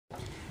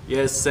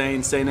Yes,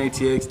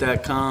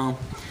 SANE.com.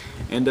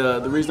 And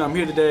the reason I'm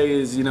here today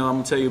is, I'm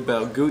gonna tell you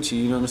about Gucci,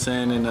 you know what I'm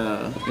saying,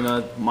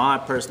 and my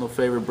personal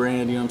favorite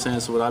brand, you know what I'm saying,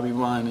 so what I be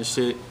buying and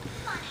shit.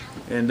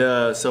 And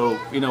so,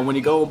 when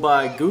you go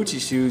buy Gucci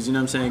shoes, you know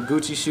what I'm saying,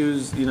 Gucci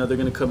shoes, they're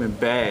gonna come in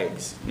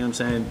bags, you know what I'm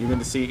saying. You're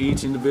gonna see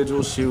each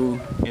individual shoe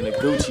in a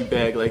Gucci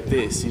bag like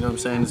this, you know what I'm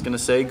saying. It's gonna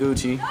say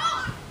Gucci,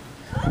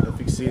 I don't know if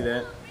you can see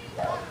that.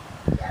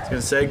 It's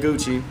gonna say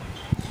Gucci,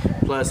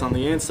 plus on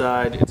the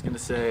inside, it's gonna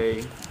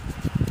say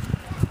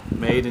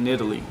made in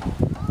Italy.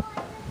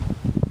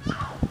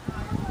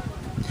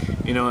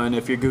 And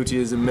if your Gucci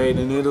isn't made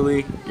in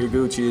Italy, your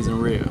Gucci isn't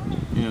real.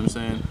 You know what I'm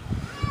saying?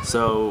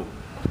 So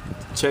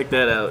check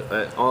that out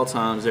at all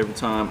times, every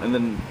time. And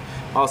then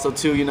also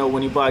too,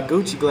 when you buy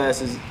Gucci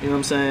glasses, you know what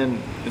I'm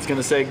saying, it's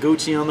gonna say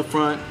Gucci on the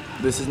front.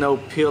 This is no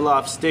peel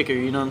off sticker,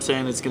 you know what I'm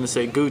saying? It's gonna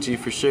say Gucci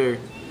for sure.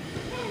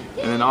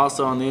 And then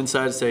also on the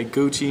inside it say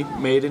Gucci,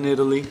 made in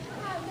Italy.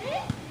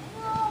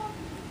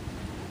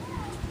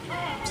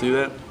 See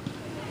that?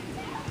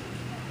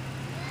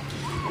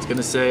 It's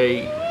gonna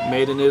say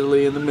made in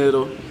Italy in the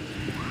middle.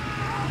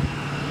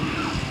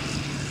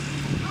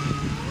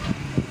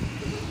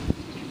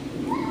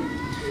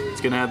 It's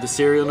gonna have the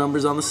serial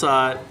numbers on the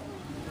side.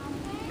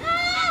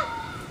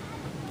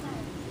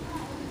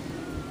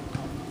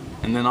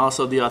 And then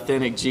also the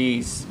authentic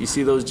G's. You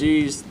see those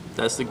G's?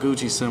 That's the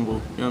Gucci symbol. You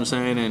know what I'm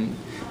saying? And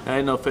that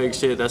ain't no fake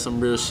shit, that's some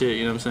real shit,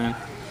 you know what I'm saying?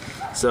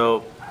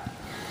 So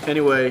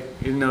anyway,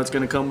 it's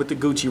gonna come with the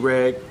Gucci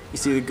rag. You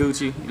see the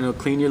Gucci,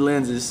 clean your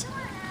lenses. You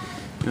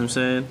know what I'm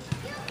saying?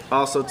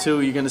 Also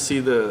too, you're gonna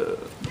see the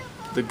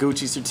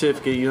Gucci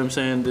certificate, you know what I'm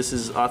saying? This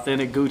is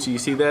authentic Gucci, you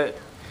see that?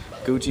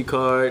 Gucci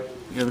card,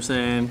 you know what I'm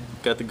saying?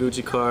 Got the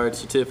Gucci card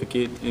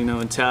certificate,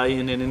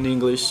 Italian and in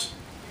English,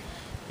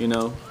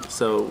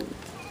 so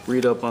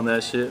read up on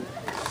that shit.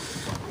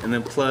 And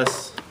then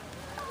plus,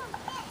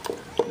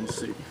 let's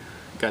see,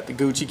 got the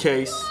Gucci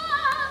case.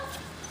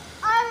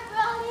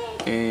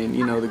 And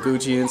the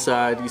Gucci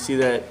inside, you see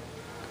that?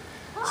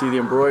 See the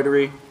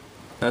embroidery?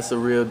 That's the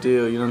real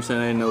deal, you know what I'm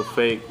saying? Ain't no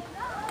fake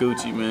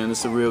Gucci, man.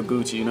 It's a real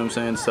Gucci, you know what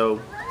I'm saying?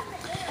 So,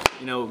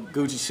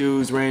 Gucci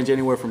shoes range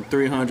anywhere from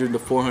 $300 to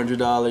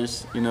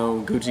 $400.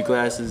 Gucci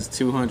glasses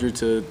 $200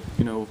 to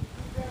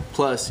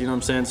plus, you know what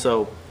I'm saying?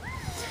 So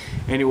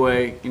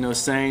anyway,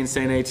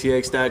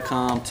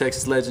 SANE.com,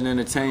 Texas Legend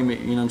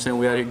Entertainment, you know what I'm saying?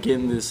 We out here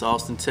getting this,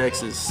 Austin,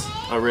 Texas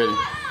already.